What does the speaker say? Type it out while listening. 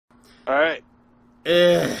Alright.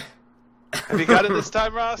 Eh. Have you got it this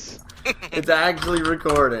time, Ross? It's actually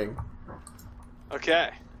recording. Okay.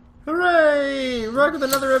 Hooray! We're back with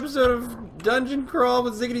another episode of Dungeon Crawl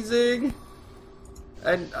with Ziggity Zig.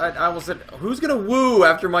 And I almost said, who's gonna woo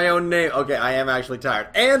after my own name? Okay, I am actually tired.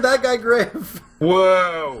 And that guy Griff.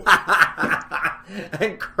 Whoa!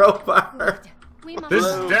 And Crobar. This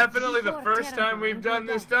is definitely the first time we've done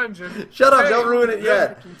this dungeon. Shut up, don't ruin it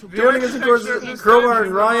yet. Joining us, of course, is Crobar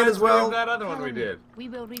and Ryan as well. That other one we did.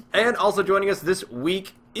 And also joining us this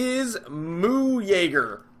week is Moo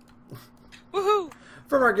Jaeger. Woohoo!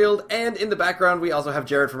 From our guild, and in the background we also have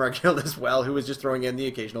Jared from our guild as well, who is just throwing in the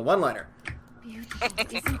occasional one-liner.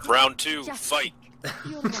 Round two, fight.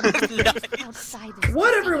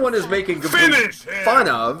 What everyone is making complete fun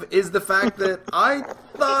of is the fact that I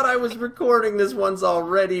thought I was recording this once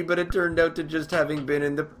already, but it turned out to just having been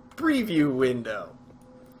in the preview window.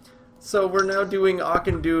 So we're now doing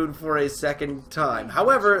Auchindoun for a second time.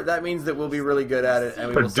 However, that means that we'll be really good at it, and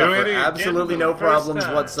we will suffer absolutely no problems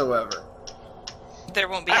whatsoever. There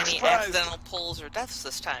won't be any accidental pulls or deaths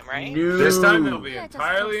this time, right? No. This time it'll be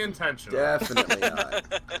entirely intentional. Definitely not.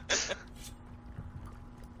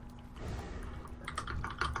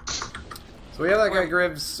 So we have that guy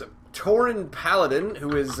Griff's Tauren Paladin,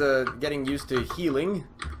 who is getting used to healing,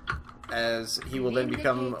 as he will then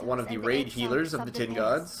become one of the raid healers of the Tin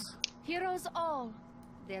Gods. Heroes all,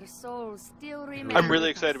 their souls still remain. I'm really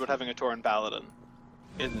excited about having a Tauren Paladin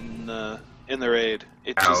in the raid.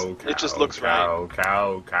 It just looks right.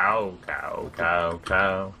 Cow.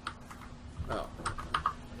 Oh.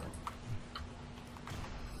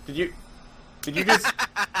 Did you just...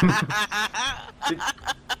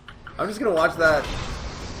 I'm just gonna watch that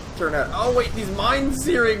turn out. Oh wait, he's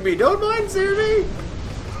mind-searing me! Don't mind-sear me!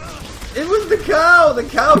 It was the cow! The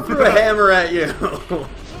cow threw a hammer at you!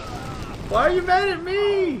 Why are you mad at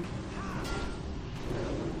me?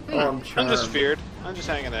 Oh, I'm charmed. I'm just feared. I'm just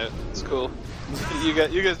hanging out. It's cool. You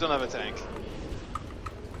guys don't have a tank.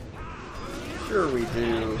 Sure we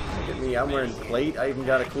do. Look at me, I'm wearing plate. I even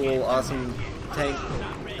got a cool, awesome tank,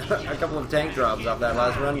 a couple of tank drops off that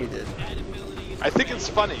last run you did. I think it's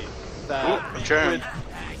funny that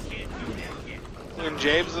when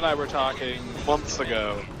James and I were talking months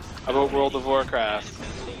ago about World of Warcraft,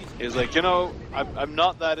 he was like, you know, I'm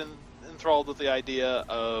not that enthralled with the idea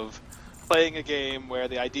of playing a game where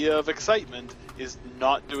the idea of excitement is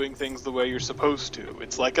not doing things the way you're supposed to.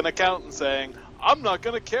 It's like an accountant saying, I'm not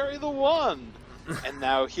going to carry the one. And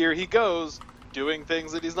now here he goes, doing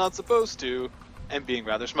things that he's not supposed to, and being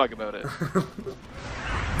rather smug about it.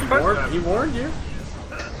 He warned you.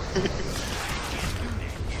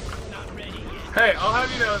 Hey, I'll have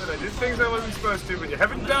you know that I did things I wasn't supposed to, but you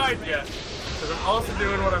haven't died yet, because I'm also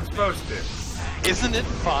doing what I'm supposed to. Isn't it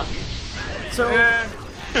fun? So,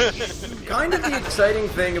 kind of the exciting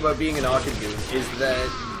thing about being an Auchindoun is that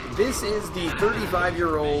this is the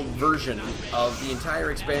 35-year-old version of the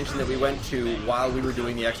entire expansion that we went to while we were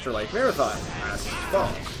doing the Extra Life Marathon last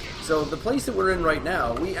fall. So the place that we're in right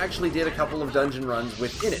now, we actually did a couple of dungeon runs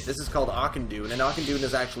within it. This is called Auchindoun, and Auchindoun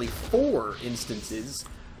is actually 4 instances,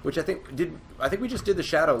 which I think we just did the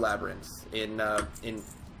Shadow Labyrinth in. It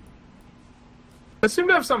seemed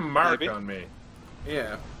to have some mark on me.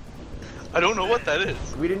 Yeah. I don't know what that is.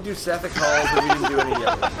 We didn't do Sethic Halls, and we didn't do any of the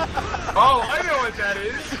others. Oh, I know what that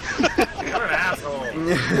is! You're an asshole.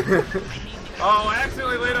 Oh, I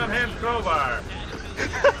accidentally laid on hands Crowbar.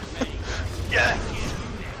 Yeah.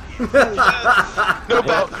 No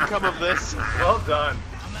bad can come of this. Well done.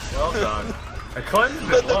 Well done. I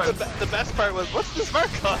cleansed it once. The best part was, what's this mark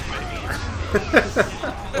on me?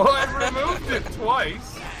 Well, I removed it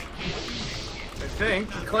twice. I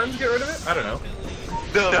think. Did cleanse get rid of it? I don't know.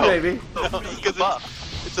 No, maybe. No, because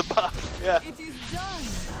it's a buff. Yeah. It is done.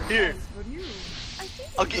 Here.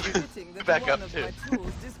 I'll get you back up too.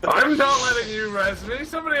 I'm not letting you rest me.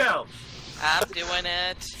 Somebody else. I'm doing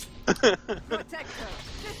it.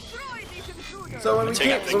 So when we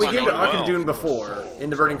came to Auchindoun before, in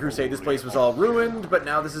the Burning Crusade, this place was all ruined, but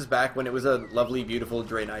now this is back when it was a lovely, beautiful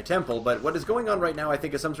Draenor temple. But what is going on right now, I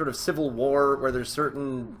think, is some sort of civil war where there's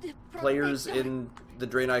certain players in the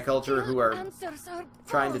Draenor culture who are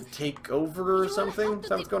trying to take over or something. Is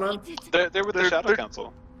that what's going on? They're with the Shadow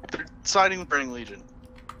Council. They're siding with Burning Legion.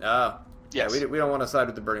 Ah. Yes. Yeah, we don't want to side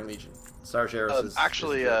with the Burning Legion. Star Sheriff is...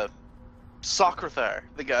 Actually, Socrathar,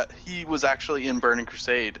 the guy, he was actually in Burning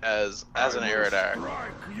Crusade as an Eridar.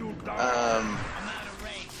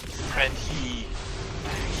 And he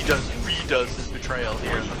redoes his betrayal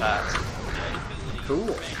here in the past.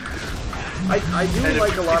 Cool. I do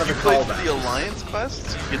like a lot of the callbacks. The Alliance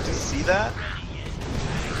quests, you get to see that,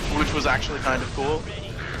 which was actually kind of cool.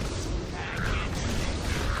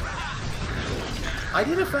 I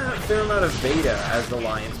did a fair amount of beta as the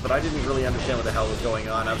Lions, but I didn't really understand what the hell was going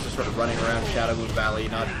on. I was just sort of running around Shadowmoon Valley,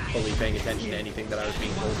 not fully paying attention to anything that I was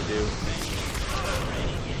being told to do.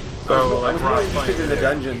 So, I was more interested in the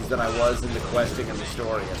dungeons than I was in the questing and the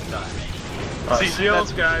story at the time. See,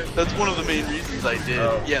 shields, guys. That's one of the main reasons I did.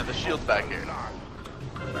 Oh. Yeah, the shield's back here.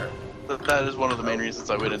 That is one of the main reasons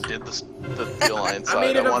I went and did the Alliance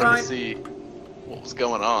side. I wanted to see what was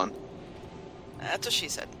going on. That's what she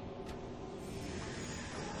said.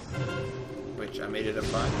 Which I made it a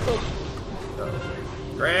fine. So,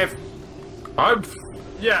 Griff!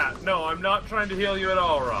 Yeah, no, I'm not trying to heal you at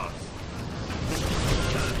all, Ross.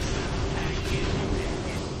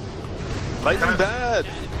 Lightning bad!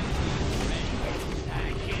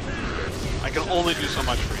 I can only do so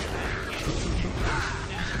much for you.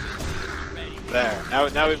 There.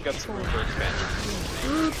 Now we've got some room for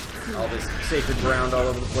expansion. All this sacred ground all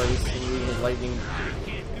over the place, and even lightning.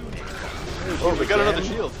 Oh, we got another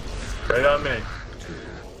shield. Right on me.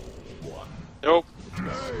 Nope.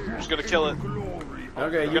 I'm just gonna kill it.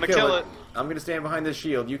 Okay, I'm gonna kill it. I'm gonna stand behind this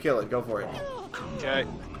shield. You kill it. Go for it. Okay.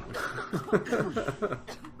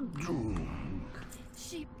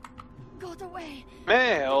 She got away.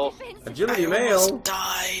 Mail. Agility I mail. almost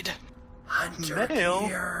died. Hunter Mail.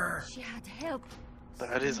 gear. She had help.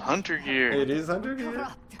 That is hunter gear. It is hunter gear.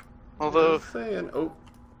 Corrupt. Although Just saying. Oh,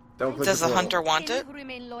 don't click Does the floor. hunter want it?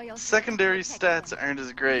 Remain loyal. secondary stats aren't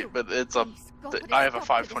as great, but it's up. I have a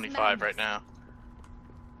 525 right now.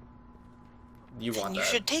 You want You that?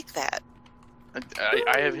 should take that.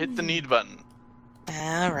 I have hit the need button.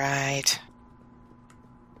 Alright.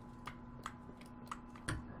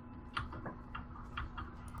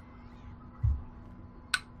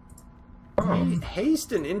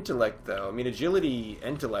 Haste and intellect, though. I mean, agility,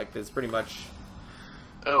 intellect is pretty much.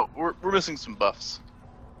 Oh, we're missing some buffs.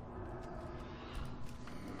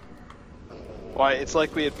 Why, it's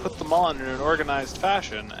like we had put them on in an organized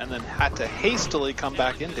fashion and then had to hastily come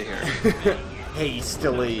back into here.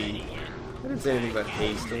 Hastily. I didn't say anything about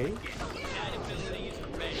hastily.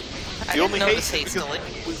 I The only didn't haste notice is hastily.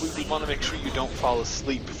 because we want to make sure you don't fall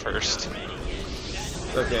asleep first.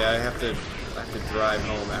 Okay, I have to drive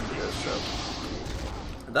home after this,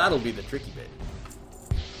 so that'll be the tricky bit.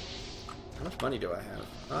 How much money do I have?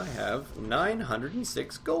 I have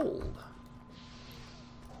 906 gold.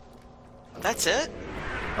 That's it?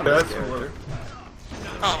 On this That's character.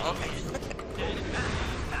 Oh, okay.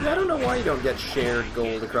 Yeah, I don't know why you don't get shared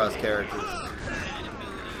gold across characters.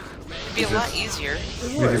 It'd be a lot easier.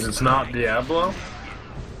 Because it's not Diablo.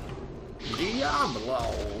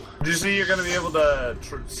 Diablo. Did you see you're going to be able to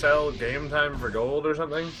sell game time for gold or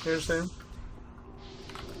something here soon?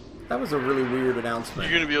 That was a really weird announcement.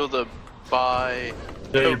 You're gonna be able to buy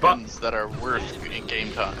tokens that are worth in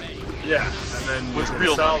game time. Yeah, and then With you can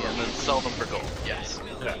real sell money, them. and then sell them for gold. Yes.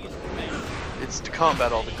 Yeah. It's to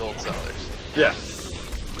combat all the gold sellers. Yeah.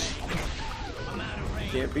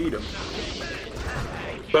 Can't beat them.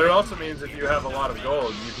 But it also means if you have a lot of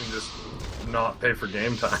gold, you can just not pay for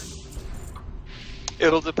game time.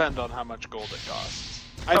 It'll depend on how much gold it costs.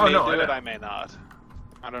 I may do it, I may not.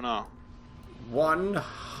 I don't know.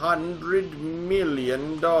 $100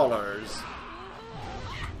 million.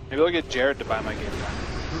 Maybe I'll get Jared to buy my game time.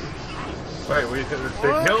 Wait, we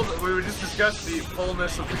just discussed the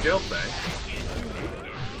fullness of the guild thing.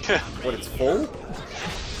 What, it's full?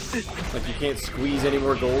 Like you can't squeeze any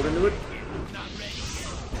more gold into it?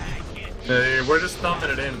 We're just thumbing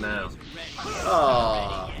it in now.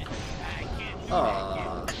 Aww.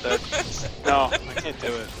 Aww. No, I can't do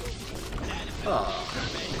it. Aww.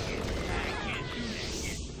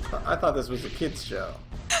 I thought this was a kids show.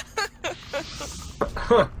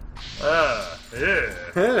 Yeah.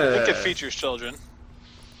 I think it features children.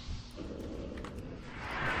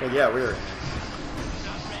 Well, yeah, we're.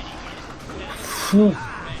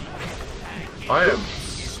 I am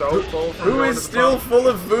so full. From Who going is to the still pub. full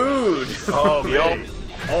of food? Oh, me.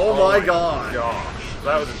 Oh my god. Gosh,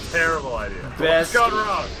 that was a terrible idea. Best. What's gone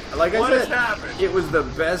wrong? Like What I has said, happened? it was the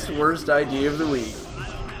best, worst idea of the week.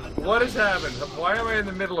 What has happened? Why am I in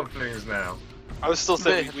the middle of things now? I was still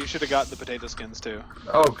saying we should have gotten the potato skins too.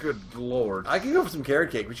 Oh, good lord. I can go for some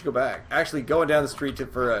carrot cake. We should go back. Actually, going down the street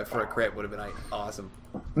for a crit would have been awesome.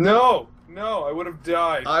 No, I would have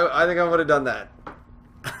died. I think I would have done that.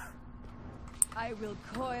 I will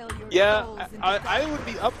coil your Yeah, souls into I would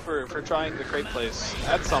be up for trying the crate place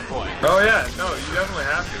at some point. Oh yeah, no, you definitely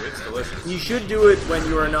have to. It's delicious. You should do it when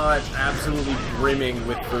you are not absolutely brimming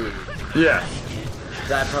with food. Yeah.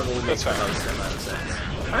 That probably makes the That's most amount of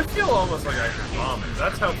sense. I feel almost like I could vomit.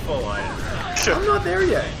 That's how full I am. I'm not there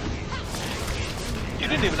yet. You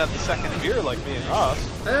didn't even have the second beer like me and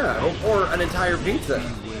Ross. Yeah, or an entire pizza.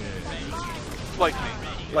 Like me.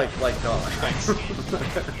 Like Colin. Thanks.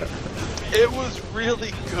 It was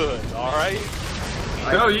really good, alright?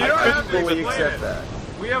 No, you don't have to fully explain accept it. that.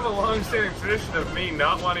 We have a long-standing tradition of me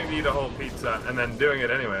not wanting to eat a whole pizza and then doing it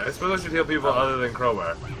anyway. I suppose I should heal people other than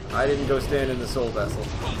Crobar. I didn't go stand in the soul vessel.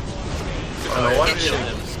 What It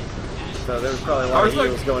should've. So there was probably a lot of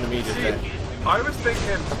heals going to me just then. I was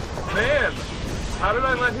thinking, man, how did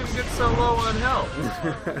I let him get so low on health?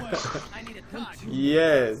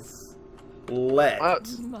 Yes. Wow,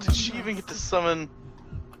 did she even get to summon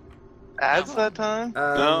ads that time?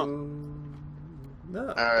 No.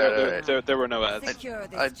 Alright. There were no ads.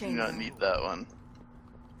 I do not need that one.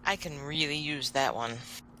 I can really use that one.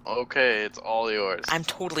 Okay, it's all yours. I'm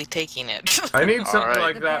totally taking it. I need something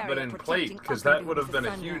Alright. like that, but in plate, because that would have been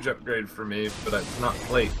a huge upgrade for me, but it's not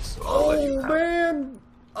plate, so I'll let you Oh have it. man!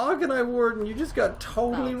 Auchindoun Warden, you just got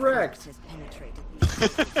totally wrecked.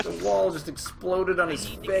 The wall just exploded on his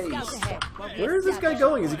face. Where is this guy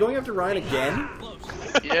going? Is he going after Ryan again?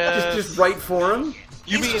 Yeah. Just right for him?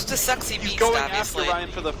 You He's mean just a sexy he's beast, going obviously. after Ryan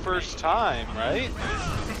for the first time, right?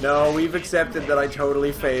 No, we've accepted that I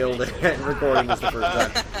totally failed at recording this the first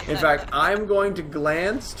time. In fact, I'm going to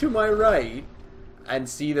glance to my right and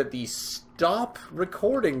see that the stop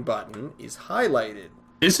recording button is highlighted.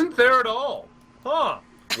 Isn't there at all? Huh.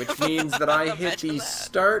 Which means that I hit Imagine the that.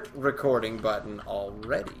 start recording button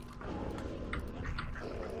already.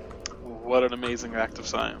 What an amazing act of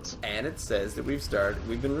science. And it says that we've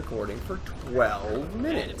been recording for 12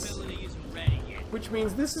 minutes. Which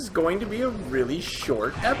means this is going to be a really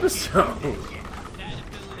short episode.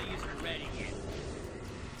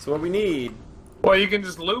 So what we need... Well, you can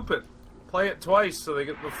just loop it. Play it twice so they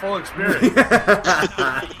get the full experience.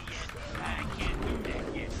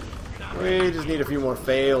 We just need a few more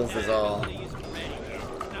fails is all.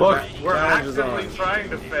 Look, we're Challenge is actively on. trying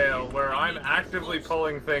to fail, where I'm actively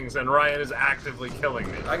pulling things and Ryan is actively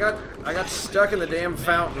killing me. I got stuck in the damn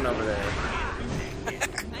fountain over there.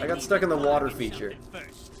 I got stuck in the water feature.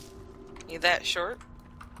 You that short?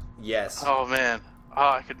 Yes. Oh man. Oh,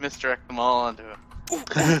 I could misdirect them all onto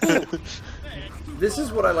it. This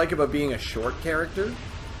is what I like about being a short character.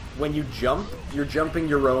 When you jump, you're jumping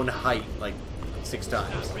your own height like 6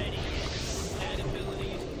 times.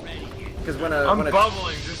 Because I'm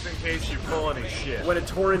bubbling just in case you pull any shit. when a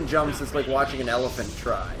Tauren jumps, it's like watching an elephant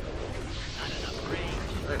try.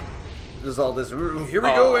 There's all this. Here we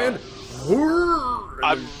go, and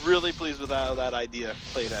I'm really pleased with how that idea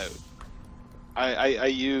played out. I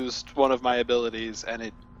used one of my abilities, and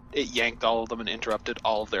it yanked all of them and interrupted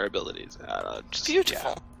all of their abilities.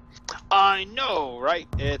 Beautiful. Yeah. I know, right?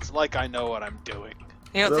 It's like I know what I'm doing.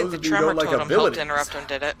 You don't Those think the of you who tremor don't like totem helped abilities. interrupt him,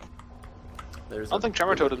 did it? I don't think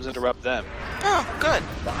tremor totems interrupt them. Oh, good.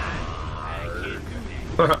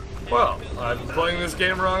 Well, I've been playing this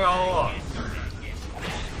game wrong all along.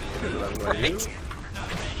 Right.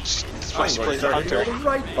 That's why she plays the Hunter.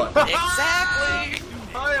 right button. Exactly.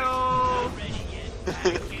 Hi-oh!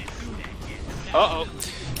 Uh-oh.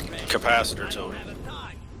 Capacitor totem.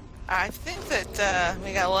 I think that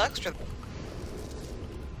we got a little extra.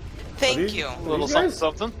 Thank these- you. A little You something, guys-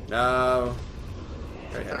 something. No.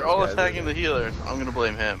 They're all attacking the healer. I'm gonna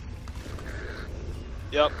blame him.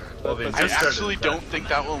 Yep. Well, they I just started actually attacking. don't think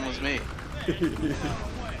that one was me.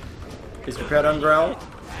 Is your pet on growl?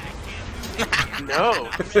 No,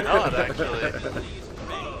 it's not actually.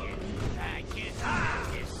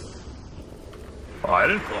 Oh, I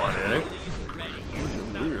didn't pull on anything.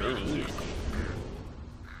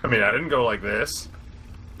 I mean, I didn't go like this.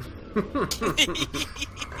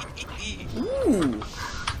 Ooh.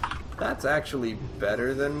 That's actually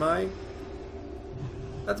better than my...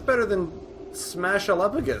 That's better than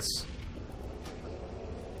Smash-a-lupagus.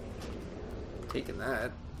 Taking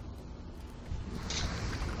that.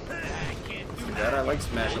 Too bad I like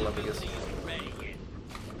Smash-a-lupagus.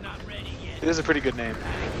 It is a pretty good name.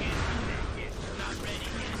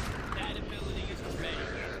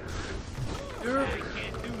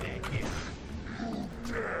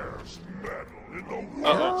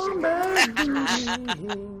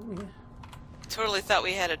 Totally thought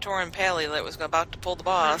we had a Tauren Pally that was about to pull the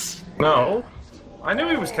boss. No. I knew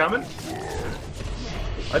he was coming.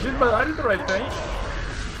 I did the right thing.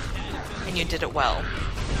 And you did it well.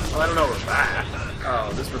 Well, I don't know where that.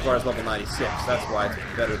 Oh, this requires level 96. That's why it's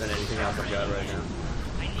better than anything else I've got right now.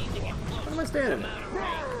 What am I standing at?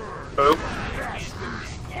 Oh.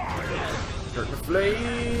 Curtain of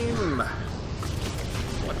flame.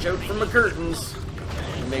 Watch out for my curtains.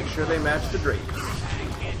 And make sure they match the drapes.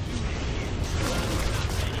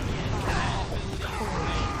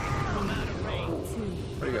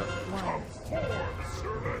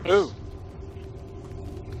 Ooh.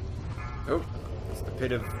 Oh, it's the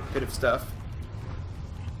pit of stuff.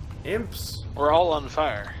 Imps. We're all on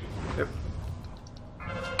fire. Yep.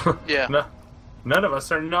 Yeah. No, none of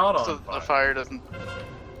us are not on So fire. the fire doesn't.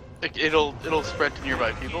 It'll spread to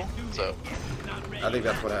nearby people. So. I think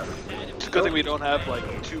that's what happened. It's a good thing we don't have like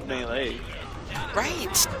 2 melee.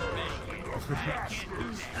 Right.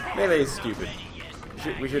 Melee is stupid.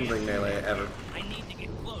 We shouldn't bring melee ever.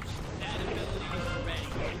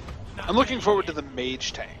 I'm looking forward to the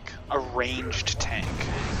mage tank, a ranged tank.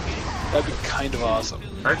 That'd be kind of awesome.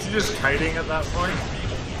 Aren't you just kiting at that point?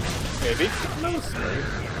 Maybe. Mostly.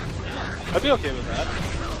 I'd be okay with that.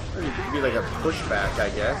 Or you could be like a pushback, I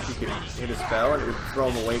guess. You could hit a spell and it would throw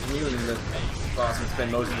them away from you, and then the boss would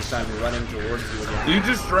spend most of his time running towards you again. You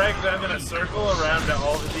just drag them in a circle around to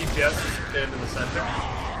all the DPS into the center.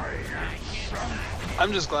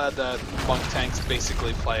 I'm just glad that monk tanks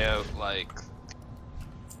basically play out like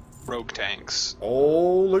rogue tanks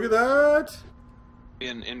Oh, look at that!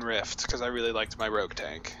 in Rift, because I really liked my rogue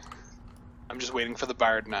tank. I'm just waiting for the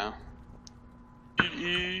bard now.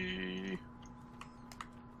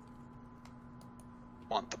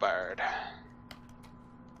 Want the bard.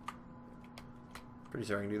 Pretty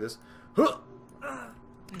sure I can do this. Huh!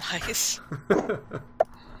 Nice.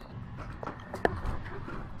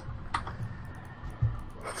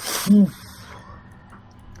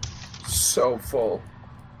 So full.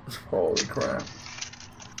 Holy crap.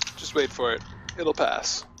 Just wait for it. It'll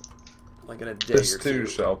pass. Like in a day This or too two.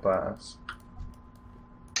 shall pass.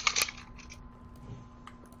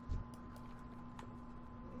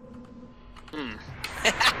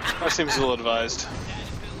 That seems ill advised.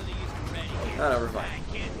 Oh, no, we're fine.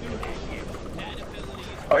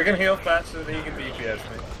 I can heal faster than he can DPS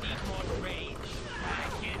me.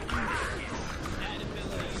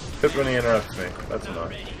 Except when he interrupts me. That's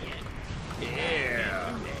annoying.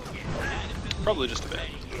 Yeah. Probably just a bit.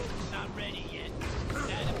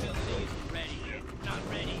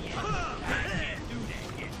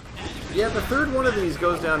 Yeah, the third one of these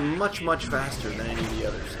goes down much, much faster than any of the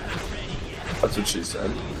others. That's what she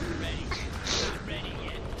said.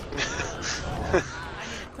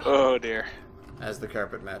 Oh dear. As the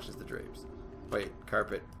carpet matches the drapes. Wait,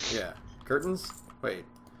 carpet. Yeah. Curtains? Wait.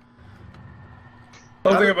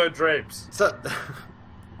 Don't think about drapes. So,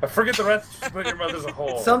 I forget the rest. Just put your mouth as a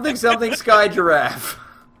whole. something sky giraffe.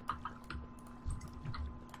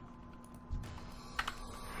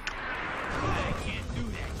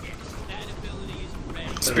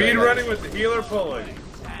 Speed running with the healer pulling.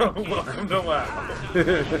 Welcome to WoW. We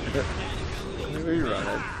run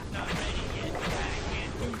it.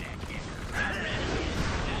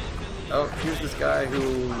 Oh, here's this guy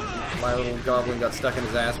who my little goblin got stuck in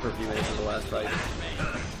his ass for a few minutes in the last fight.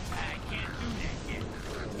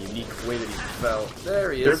 Unique way that he fell.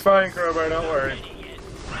 There he You're is. fine, Crobar, don't worry.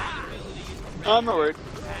 I'm not worried.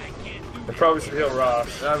 I probably should heal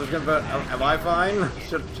Ross. I was gonna vote. Am I fine?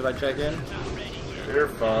 Should I check in? You're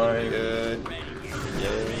fine. Good.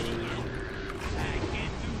 Yay.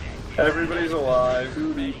 Everybody's alive.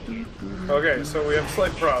 Okay, so we have a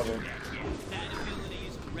slight problem.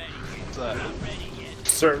 What's that?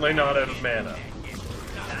 Certainly not out of mana.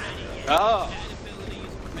 Oh!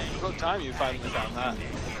 About time you finally found that.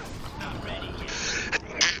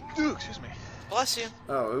 Ooh, excuse me. Bless you.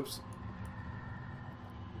 Oh, oops.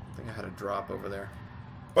 I think I had a drop over there.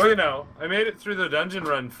 Well, you know, I made it through the dungeon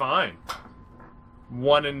run fine.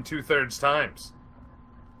 1 2/3 times.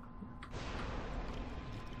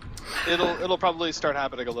 It'll probably start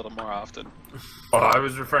happening a little more often. Well, I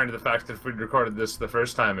was referring to the fact that if we'd recorded this the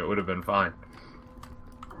first time, it would have been fine.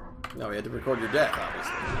 No, we had to record your death,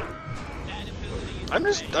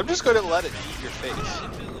 obviously. I'm just going to let it eat your face.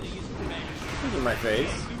 Look at my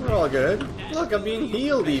face. We're all good. Look, I'm being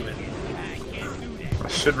healed even. I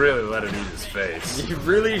should really let it eat his face. You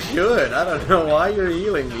really should. I don't know why you're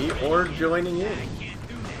healing me or joining in.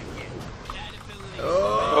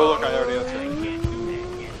 Oh look, I already have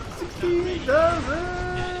 16,000!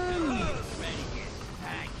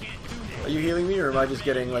 Are you healing me, or am I just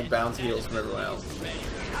getting like bounce heals from everyone else?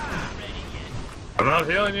 I'm not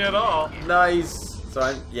healing you at all. Nice. So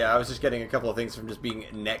I was just getting a couple of things from just being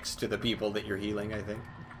next to the people that you're healing, I think.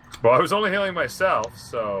 Well, I was only healing myself,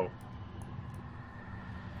 so...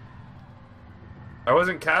 I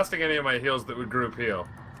wasn't casting any of my heals that would group heal.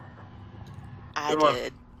 I Come on.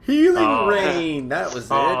 did. Healing rain. That was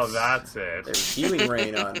it. Oh, that's it. There's healing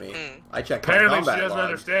rain on me. I checked my Apparently she combat doesn't log.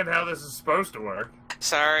 understand how this is supposed to work.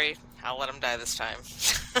 Sorry. I'll let him die this time.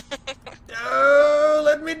 Oh,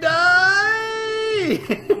 let me die!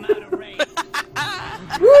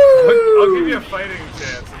 Woo! I'll give you a fighting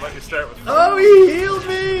chance and let you start with. Oh, he healed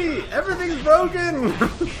me! Everything's broken!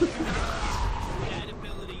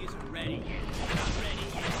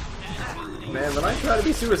 Man, when I try to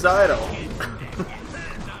be suicidal, he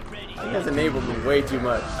has enabled me way too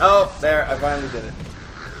much. Oh, there, I finally did it.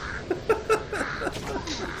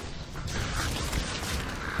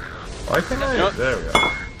 I think there we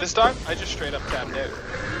go. This time, I just straight up tapped out.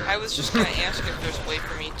 I was just gonna ask if there's a way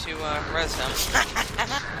for me to res him.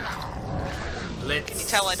 Can you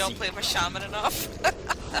tell I don't play my shaman enough?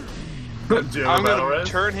 I'm gonna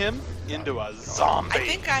turn him into a zombie. I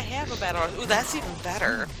think I have a battle res. Ooh, that's even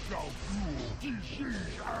better.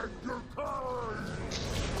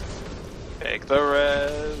 Take the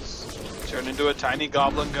res. Turn into a tiny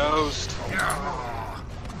goblin ghost.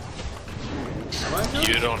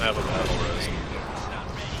 You don't have a battle res.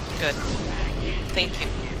 Good. Thank you.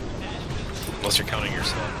 Unless you're counting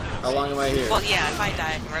yourself. How long am I here? Well, yeah, if I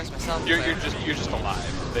die, I can res myself. You're just alive.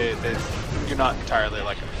 You're not entirely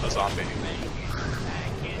like a zombie.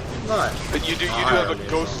 Not. But you do have a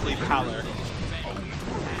ghostly pallor.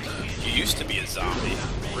 You used to be a zombie.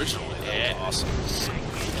 Originally, that was awesome.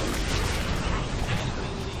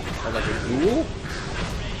 Oh, like a ghoul?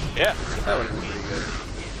 Yeah. That would have been pretty good.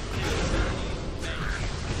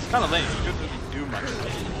 It's kind of lame. You couldn't really do much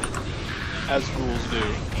as ghouls do.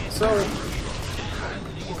 So,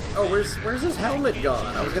 oh, where's his helmet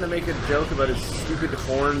gone? I was gonna make a joke about his stupid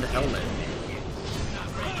horned helmet.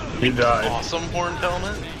 He died. Awesome horned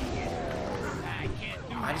helmet.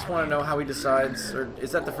 I just want to know how he decides, or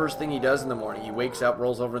is that the first thing he does in the morning? He wakes up,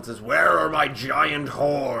 rolls over, and says, "Where are my giant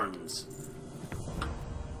horns?"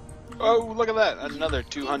 Oh, look at that! Another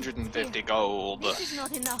 250 gold. This is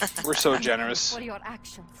not enough We're so generous. for your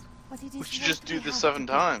actions. But it is We should what just do we this have 7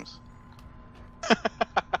 to times.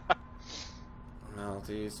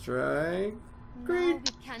 Multi-strike. do. Now we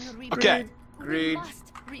Greed. can rebuild. Okay. We Greed. must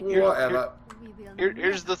rebuild. Whatever. We will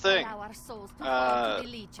Here's the never thing. allow our souls to fall to the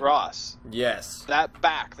Legion. Ross, Yes. that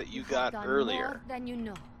back that you have got done earlier, more than you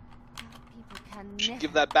know. People can you should never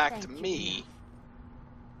give that back thank to you me, enough.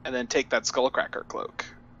 and then take that skullcracker cloak.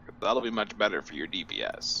 That'll be much better for your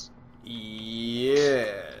DPS.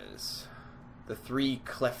 Yes. The 3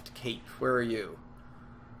 cleft cape. Where are you?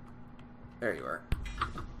 There you are.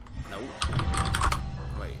 Nope.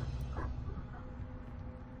 Wait.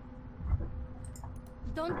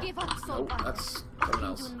 Don't give up so Nope, fast. that's someone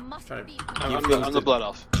else. Auchindoun must Trying be to I'm, keep I'm the, things I'm the to blood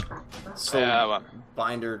elf. so Yeah, well.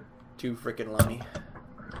 binder too frickin' lummy.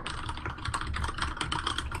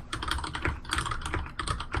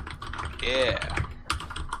 Yeah.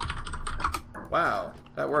 Wow,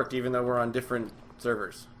 that worked even though we're on different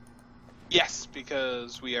servers. Yes,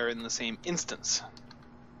 because we are in the same instance.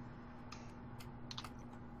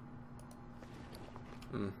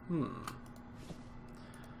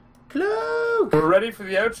 Cloak! We're ready for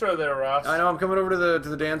the outro there, Ross. I know, I'm coming over to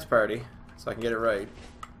the dance party, so I can get it right.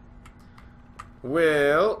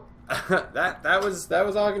 Well, that was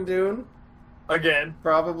Auchindoun. Again.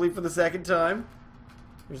 Probably for the second time.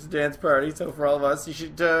 There's a dance party, so for all of us, you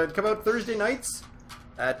should come out Thursday nights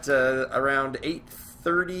at around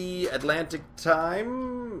 8:30 Atlantic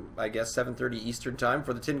time, I guess 7:30 Eastern time,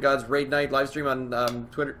 for the Tin Gods Raid Night live stream on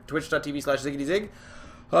twitch.tv/ziggityzig.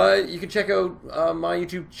 You can check out my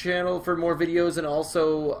YouTube channel for more videos, and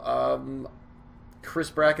also Chris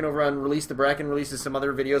Bracken over on Release the Bracken releases some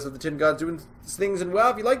other videos of the Tin Gods doing things. And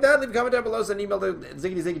well, if you like that, leave a comment down below, send an email to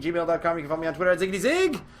ziggityzig@gmail.com. You can follow me on Twitter at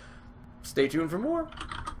ziggityzig. Stay tuned for more.